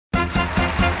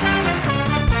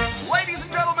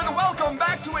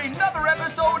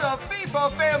the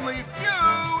FIFA Family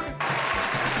Feud!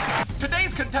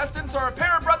 Today's contestants are a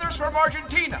pair of brothers from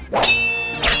Argentina.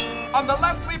 On the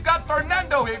left, we've got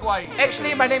Fernando Higuain.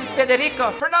 Actually, my name is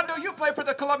Federico. Fernando, you play for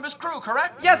the Columbus Crew,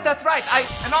 correct? Yes, that's right.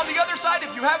 And on the other side,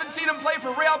 if you haven't seen him play for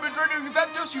Real Madrid or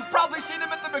Juventus, you've probably seen him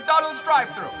at the McDonald's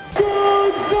drive-thru.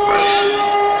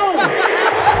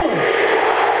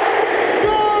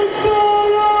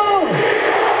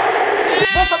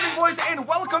 What's up, these boys, and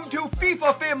welcome to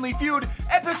FIFA Family Feud,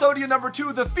 episode number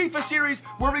 2, the FIFA series,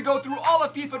 where we go through all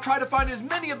of FIFA, try to find as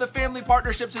many of the family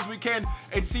partnerships as we can,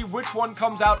 and see which one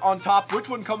comes out on top, which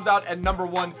one comes out at number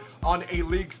 1 on a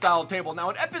league-style table.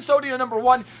 Now, in episode number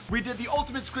 1, we did the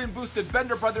Ultimate Screen Boosted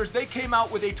Bender Brothers. They came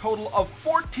out with a total of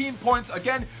 14 points.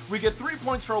 Again, we get 3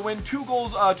 points for a win, 2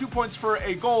 points for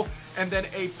a goal, and then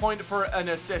a point for an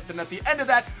assist. And at the end of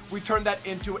that, we turn that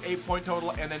into a point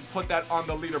total and then put that on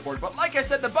the leaderboard. But like I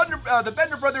said, the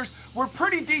Bender Brothers were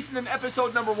pretty decent in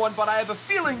episode number 1, but I have a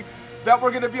feeling that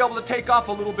we're going to be able to take off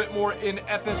a little bit more in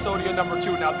episode number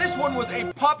 2. Now, this one was a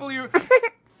popular...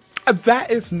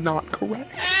 That is not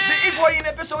correct. The Higuain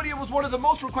episode was one of the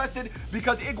most requested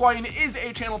because Higuain is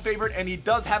a channel favorite and he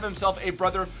does have himself a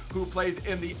brother who plays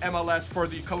in the MLS for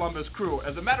the Columbus Crew.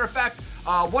 As a matter of fact,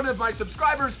 one of my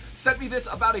subscribers sent me this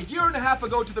about a year and a half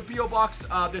ago to the P.O. Box,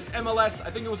 this MLS, I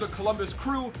think it was a Columbus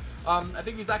Crew. I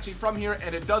think he's actually from here,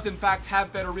 and it does in fact have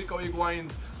Federico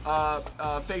Higuain's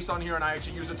face on here, and I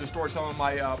actually use it to store some of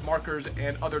my markers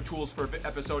and other tools for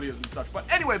episodias and such. But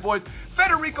anyway, boys,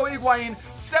 Federico Higuain,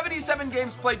 77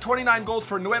 games played, 29 goals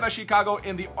for Nueva Chicago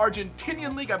in the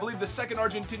Argentinian League, I believe the second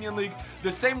Argentinian League,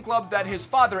 the same club that his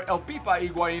father, El Pipa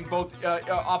Higuain, both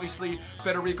obviously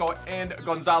Federico and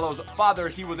Gonzalo's father.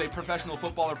 He was a professional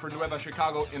footballer for Nueva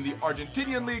Chicago in the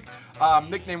Argentinian League.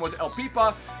 Nickname was El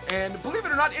Pipa, and believe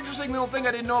it or not, interesting little thing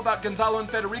I didn't know about Gonzalo and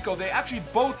Federico, they actually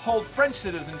both hold French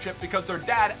citizenship because their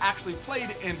dad actually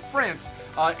played in France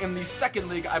in the second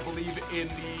league, I believe, in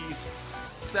the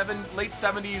late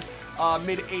 70s,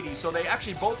 mid 80s. So they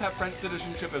actually both have French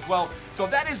citizenship as well. So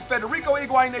that is Federico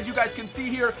Higuain, as you guys can see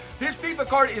here. His FIFA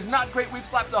card is not great. We've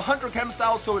slapped the Hunter Chem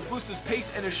style, so it boosts his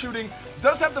pace and his shooting.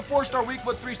 Does have the 4-star weak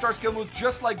foot, 3-star skill moves,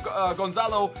 just like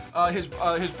Gonzalo, his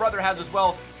brother, has as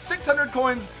well. 600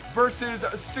 coins versus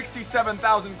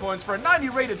 67,000 coins. For a 90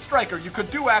 rated striker, you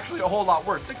could do actually a whole lot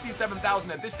worse.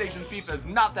 67,000 at this stage in FIFA is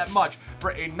not that much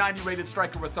for a 90 rated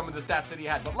striker with some of the stats that he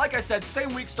had. But like I said, same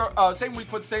weak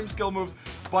foot, same skill moves,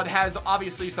 but has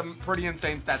obviously some pretty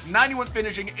insane stats. 91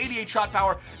 finishing, 88 shot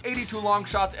power, 82 long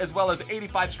shots, as well as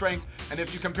 85 strength. And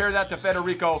if you compare that to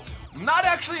Federico, not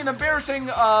actually an embarrassing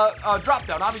drop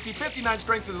down. Obviously, 59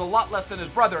 strength is a lot less than his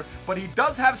brother, but he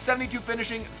does have 72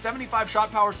 finishing, 75 shot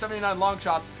power, 79 long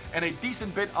shots, and a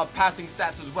decent bit of passing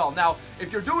stats as well. Now,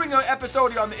 if you're doing an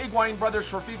episode on the Higuain brothers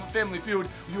for FIFA Family Feud,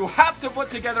 you have to put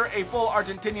together a full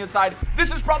Argentinian side.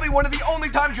 This is probably one of the only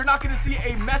times you're not going to see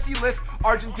a messy-less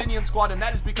Argentinian squad, and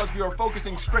that is because we are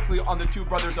focusing strictly on the two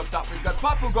brothers up top. We've got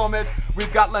Papu Gomez,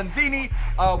 we've got Lanzini,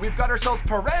 we've got ourselves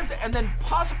Perez, and then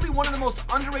possibly one of the most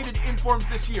underrated informs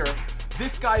this year,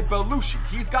 this guy Belushi.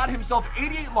 He's got himself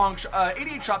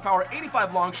 88 shot power,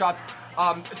 85 long shots,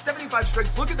 75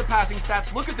 strength. Look at the passing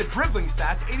stats, look at the dribbling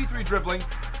stats, 83 dribbling,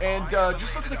 and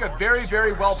just looks like a very,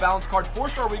 very well-balanced card.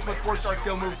 4-star weak foot, 4-star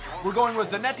skill moves. We're going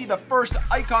with Zanetti, the first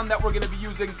icon that we're going to be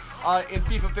using in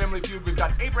FIFA Family Feud. We've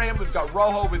got Abraham, we've got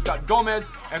Rojo, we've got Gomez,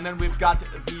 and then we've got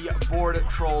the board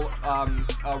troll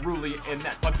Rulli in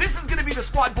net. But this is going to be the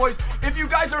squad, boys. If you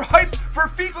guys are hyped for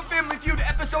FIFA Family Feud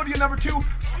episode number 2,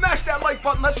 smash that like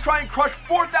button. Let's try and crush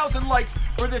 4,000 likes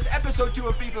for this episode 2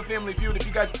 of FIFA Family Feud. If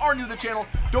you guys are new to the channel,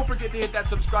 don't forget to hit that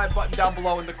subscribe button down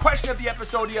below. And the question of the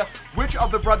episode, which of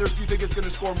the brothers do you think is going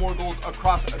to score more goals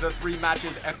across the 3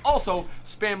 matches? And also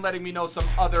spam letting me know some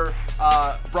other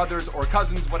brothers or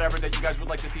cousins, whatever, that you guys would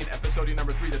like to see in episode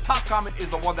number 3. The top comment is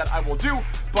the one that I will do.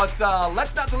 But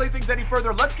let's not delay things any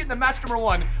further. Let's get into match number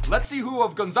 1. Let's see who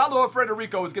of Gonzalo or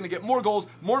Federico is going to get more goals.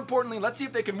 More importantly, let's see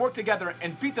if they can work together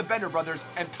and beat the Bender brothers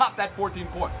and top that 14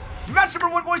 points. Match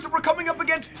number 1, boys, so we're coming up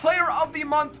against Player of the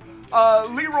Month,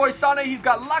 Leroy Sané. He's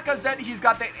got Lacazette, he's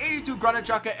got the 82 Granit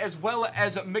Xhaka, as well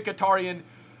as Mkhitaryan.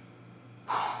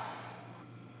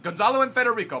 Gonzalo and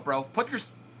Federico, bro.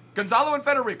 Gonzalo and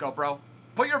Federico, bro.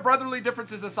 Put your brotherly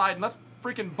differences aside and let's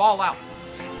freaking ball out.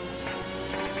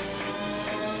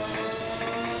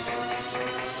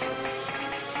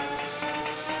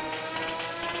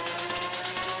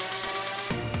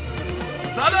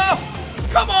 Gonzalo!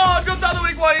 Come on, Gonzalo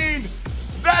Higuain!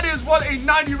 That is what a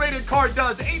 90 rated card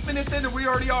does. 8 minutes in and we're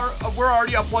already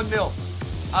up 1-0.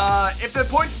 If the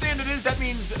point standard is, that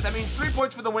means 3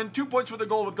 points for the win, 2 points for the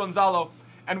goal with Gonzalo,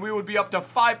 and we would be up to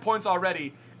 5 points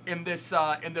already. in this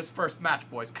first match,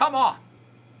 boys. Come on.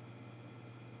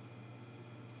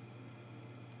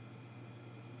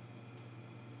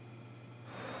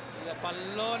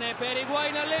 Pallone per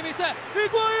Higuain al limite.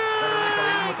 Federico,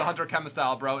 even with the Hunter Kemp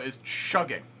style, bro, is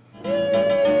chugging.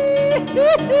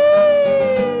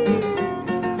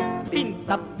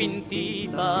 Pinta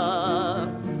pintita,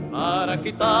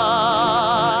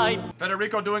 Maraquitai.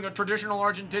 Federico doing a traditional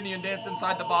Argentinian dance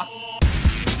inside the box.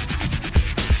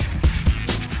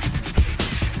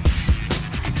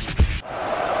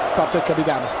 Parte il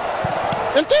capitano.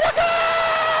 Il tiro gol!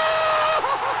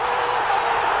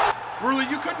 Really,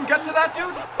 you couldn't get to that,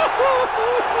 dude?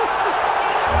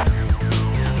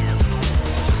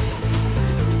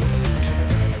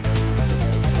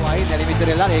 Higuain nel limite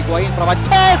dell'area, Higuain prova il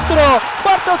destro,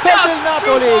 quarto tempo del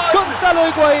Napoli, Gonzalo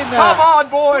Higuain. Come on,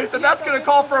 boys, and that's gonna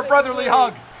call for a brotherly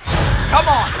hug. Come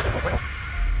on. Wait.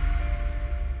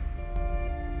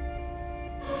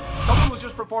 Someone was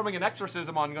just performing an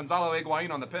exorcism on Gonzalo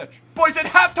Higuain on the pitch. Boys, at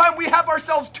halftime, we have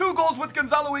ourselves 2 goals with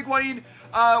Gonzalo Higuain.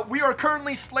 We are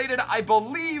currently slated, I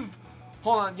believe,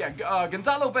 hold on, yeah,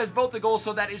 Gonzalo has both the goals,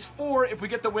 so that is 4. If we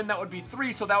get the win, that would be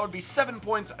 3, so that would be 7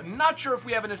 points. Not sure if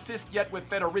we have an assist yet with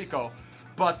Federico,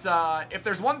 but if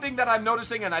there's one thing that I'm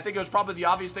noticing, and I think it was probably the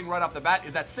obvious thing right off the bat,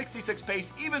 is that 66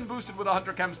 pace, even boosted with a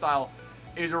Hunter Kemp style,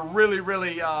 is a really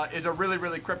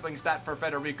crippling stat for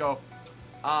Federico.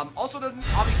 Also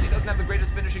obviously doesn't have the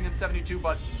greatest finishing in 72,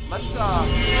 but let's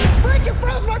Frank, you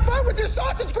froze my phone with your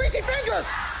sausage greasy fingers!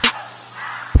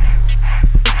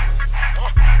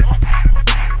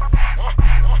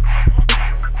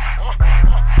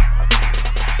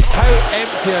 How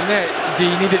empty a net do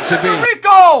you need it to be?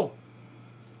 Federico!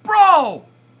 Bro!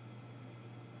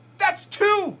 That's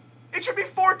 2! It should be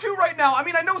 4-2 right now. I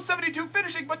mean, I know 72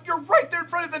 finishing, but you're right there in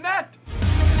front of the net.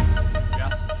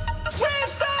 Yes.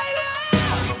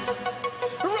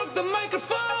 Rock the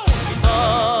microphone!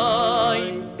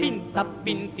 Pinta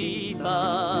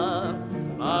pintita,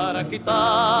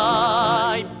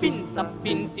 Maraquitai. Pinta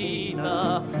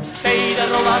pintita, te de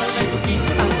robarme tu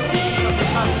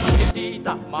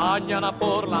pinta, mañana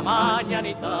por la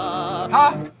mañanita.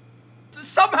 Huh?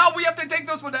 Somehow we have to take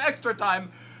this one to extra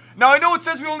time. Now, I know it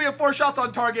says we only have 4 shots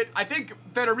on target. I think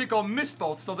Federico missed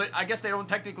both, so I guess they don't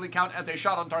technically count as a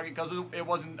shot on target because it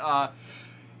wasn't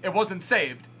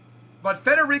saved. But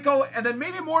Federico, and then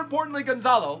maybe more importantly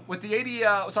Gonzalo, with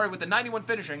the 91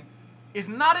 finishing, is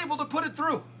not able to put it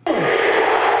through.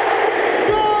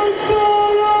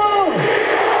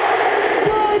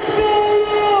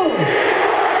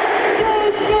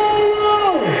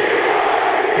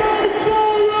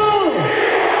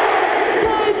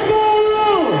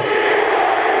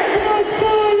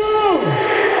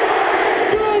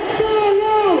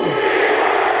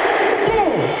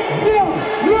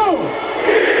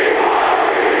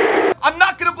 I'm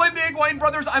not going to blame the Higuain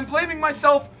brothers. I'm blaming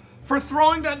myself for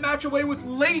throwing that match away with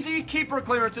lazy keeper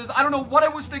clearances. I don't know what I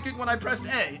was thinking when I pressed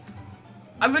A.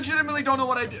 I legitimately don't know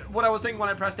what I was thinking when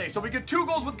I pressed A. So we get 2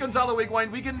 goals with Gonzalo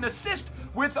Higuain. We get an assist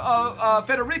with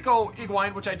Federico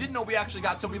Higuain, which I didn't know we actually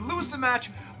got. So we lose the match,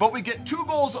 but we get 2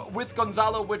 goals with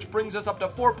Gonzalo, which brings us up to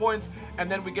 4 points. And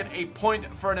then we get a point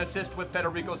for an assist with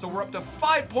Federico. So we're up to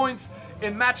 5 points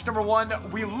in match number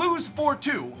 1. We lose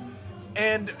 4-2.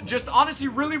 And just honestly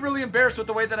really embarrassed with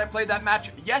the way that I played that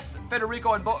match. Yes,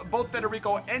 Federico and both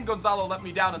Federico and Gonzalo let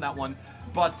me down in that one.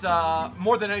 But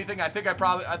more than anything, I think I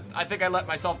let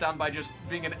myself down by just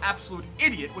being an absolute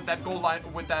idiot with that goal line,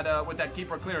 with that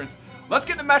keeper clearance. Let's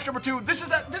get to match number 2. This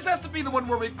has to be the one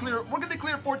where we're going to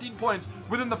clear 14 points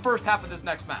within the first half of this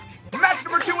next match. Match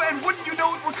number 2, and wouldn't you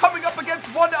know it, we're coming up against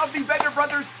one of the Bender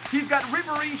brothers. He's got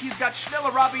Ribery, he's got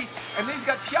Schnellerabi, and then he's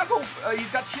got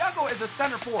Thiago as a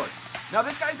center forward. Now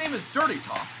this guy's name is Dirty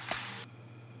Talk.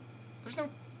 There's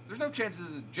no chance this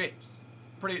is Japes.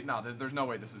 There's no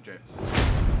way this is Japes.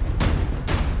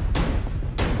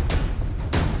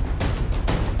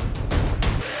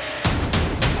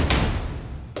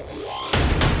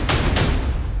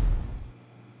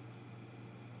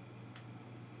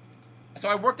 So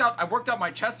I worked out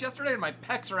my chest yesterday, and my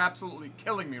pecs are absolutely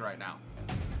killing me right now.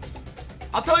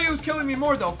 I'll tell you who's killing me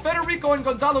more, though. Federico and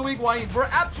Gonzalo Higuain were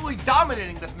absolutely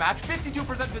dominating this match.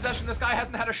 52% possession. This guy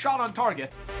hasn't had a shot on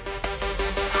target.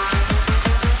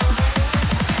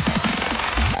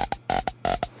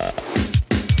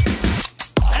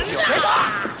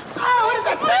 Oh, what does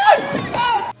that say?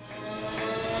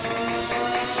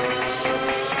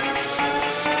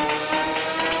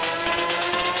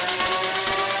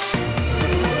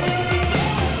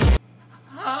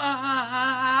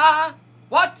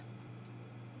 What?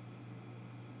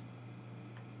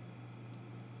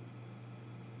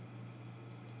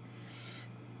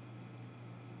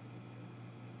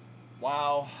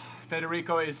 Wow.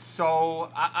 Federico is so...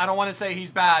 I don't want to say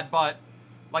he's bad, but...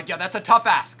 Like, yeah, that's a tough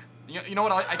ask. You know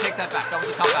what? I take that back. That was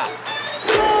a tough ask.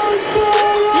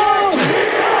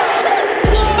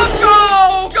 Let's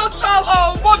go!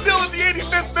 Gonzalo! 1-0 in the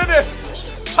 85th minute.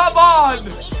 Come on.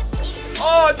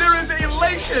 Oh, there is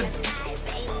elation.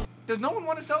 Does no one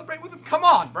want to celebrate with him? Come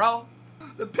on, bro.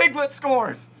 The piglet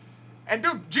scores. And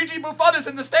dude, Gigi Buffon is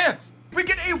in the stands. We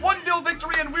get a 1-0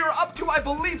 victory, and we are up to, I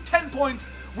believe, 10 points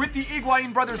with the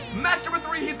Higuain brothers. Match number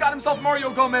 3, he's got himself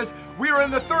Mario Gomez. We are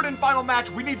in the 3rd and final match.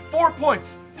 We need 4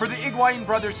 points for the Higuain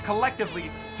brothers collectively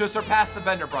to surpass the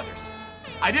Bender brothers.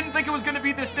 I didn't think it was going to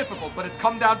be this difficult, but it's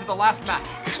come down to the last match.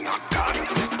 It's not done.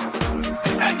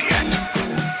 And yet,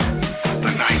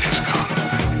 the night has come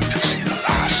to see the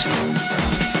last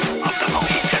of the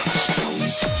Mohicans.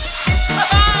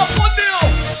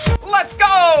 1-0! Let's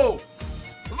go!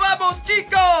 Vamos,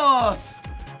 chicos!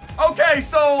 Okay,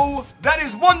 so that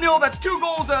is 1-0. That's 2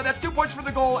 goals. That's 2 points for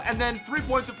the goal, and then 3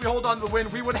 points if we hold on to the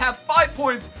win. We would have 5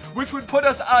 points, which would put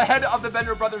us ahead of the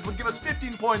Bender brothers, would give us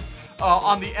 15 points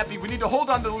on the Epi. We need to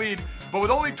hold on to the lead, but with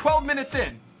only 12 minutes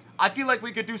in, I feel like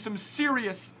we could do some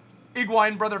serious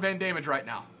Higuain brother Van damage right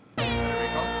now. There we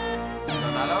go.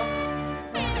 Ronaldo.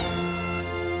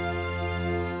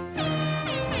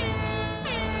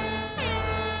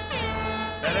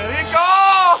 Federico!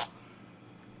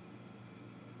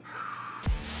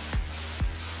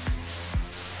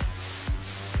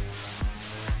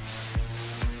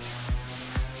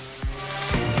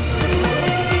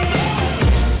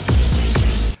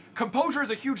 Composure is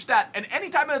a huge stat, and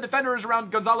anytime a defender is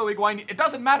around Gonzalo Higuain, it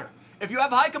doesn't matter. If you have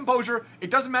high composure,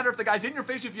 it doesn't matter if the guy's in your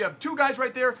face. If you have 2 guys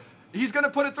right there, he's going to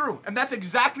put it through. And that's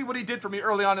exactly what he did for me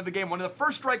early on in the game. One of the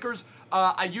first strikers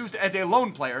I used as a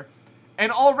lone player.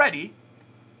 And already,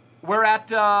 we're at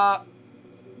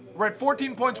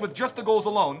 14 points with just the goals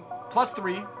alone. Plus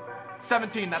 3,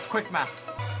 17. That's quick maths.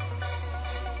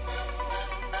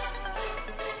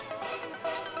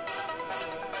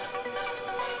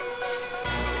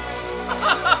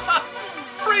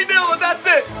 And that's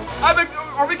it.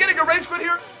 Are we getting a rage quit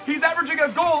here? He's averaging a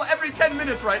goal every 10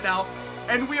 minutes right now.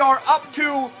 And we are up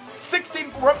to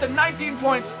 16, we're up to 19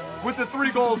 points with the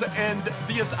 3 goals and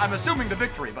I'm assuming the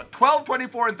victory. But 12,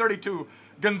 24, and 32.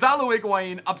 Gonzalo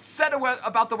Higuain upset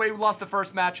about the way we lost the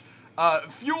first match.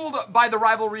 Fueled by the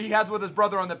rivalry he has with his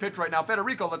brother on the pitch right now.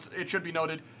 Federico, it should be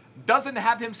noted, doesn't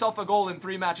have himself a goal in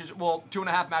 3 matches, well,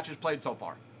 2.5 matches played so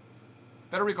far.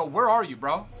 Federico, where are you,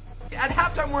 bro? At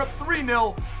halftime, we're up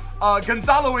 3-0.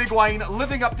 Gonzalo Higuain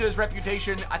living up to his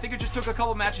reputation. I think it just took a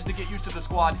couple matches to get used to the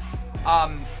squad.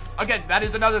 Again, that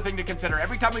is another thing to consider.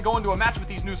 Every time we go into a match with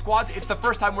these new squads, it's the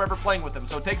first time we're ever playing with them.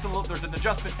 So it takes a little, there's an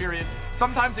adjustment period.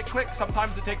 Sometimes it clicks,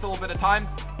 sometimes it takes a little bit of time.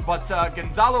 But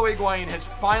Gonzalo Higuain has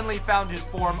finally found his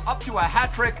form, up to a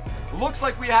hat trick. Looks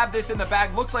like we have this in the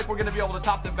bag. Looks like we're going to be able to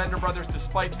top the Bender brothers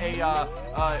despite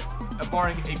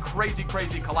barring a crazy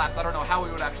collapse. I don't know how we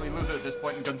would actually lose it at this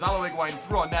point. And Gonzalo Higuain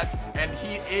threw a net, and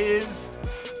he is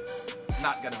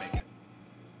not going to make it.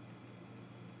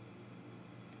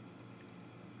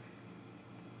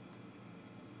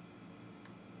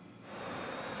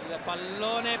 Il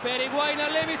pallone per Higuain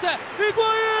al limite.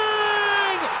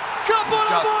 Higuain!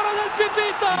 Capolavoro del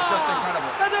Pipita! He's just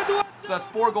incredible. So that's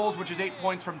 4 goals, which is 8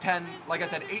 points from 10. Like I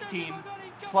said, 18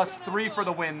 plus 3 for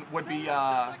the win would be 21.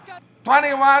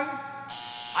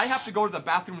 I have to go to the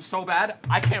bathroom so bad.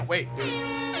 I can't wait, dude.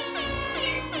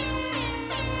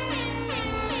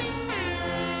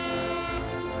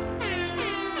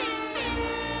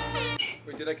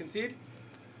 Wait, did I concede?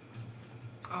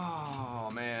 Oh,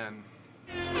 man.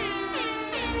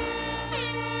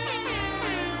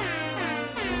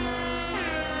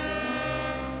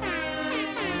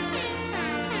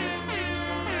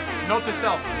 Note to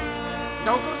self,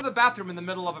 don't go to the bathroom in the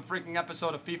middle of a freaking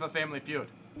episode of FIFA Family Feud.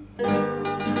 It's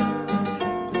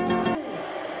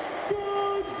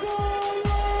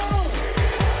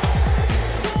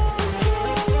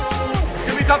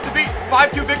gonna be tough to beat.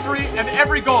 5-2 victory and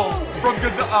every goal from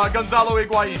Gonzalo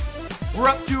Higuain. We're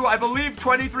up to, I believe,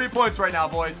 23 points right now,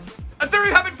 boys. And there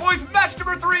you have it, boys. Match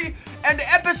number 3 and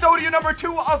episode number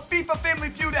 2 of FIFA Family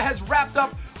Feud has wrapped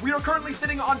up. We are currently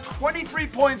sitting on 23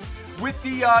 points with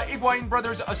the Higuain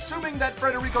brothers, assuming that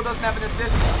Federico doesn't have an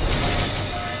assist.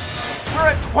 We're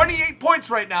at 28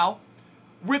 points right now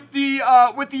with the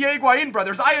Higuain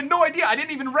brothers. I had no idea. I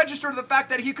didn't even register the fact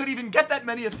that he could even get that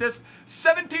many assists.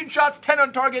 17 shots, 10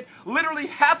 on target. Literally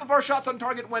half of our shots on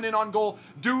target went in on goal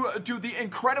due to the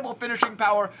incredible finishing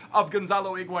power of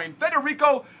Gonzalo Higuain.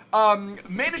 Federico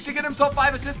managed to get himself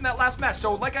 5 assists in that last match.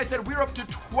 So like I said, we're up to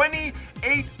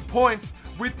 28 points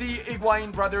with the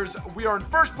Higuain brothers. We are in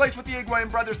first place with the Higuain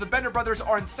brothers. The Bender brothers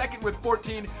are in second with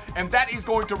 14, and that is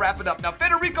going to wrap it up. Now,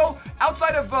 Federico,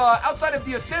 outside of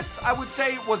the assists, I would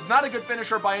say was not a good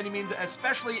finisher by any means,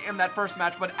 especially in that first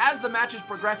match. But as the matches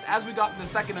progressed, as we got in the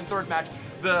second and third match,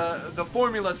 the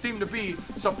formula seemed to be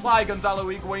supply Gonzalo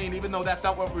Higuain, even though that's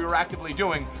not what we were actively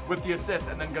doing with the assist,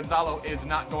 and then Gonzalo is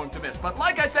not going to miss. But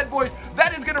like I said, boys,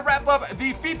 that is going to wrap up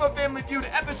the FIFA Family Feud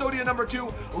episode number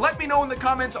 2. Let me know in the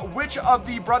comments which of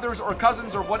the brothers or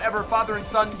cousins or whatever, father and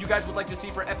son, you guys would like to see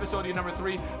for episode number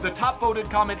 3. The top voted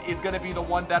comment is going to be the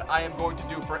one that I am going to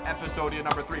do for episode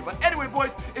number 3. But anyway,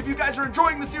 boys, if you guys are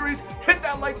enjoying the series, hit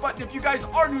that like button. If you guys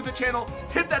are new to the channel,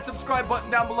 hit that subscribe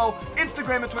button down below.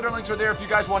 Instagram and Twitter links are there if you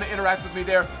guys want to interact with me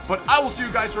there. But I will see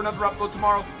you guys for another upload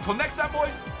tomorrow. Till next time,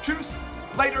 boys, tschüss,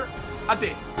 later,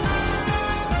 ade.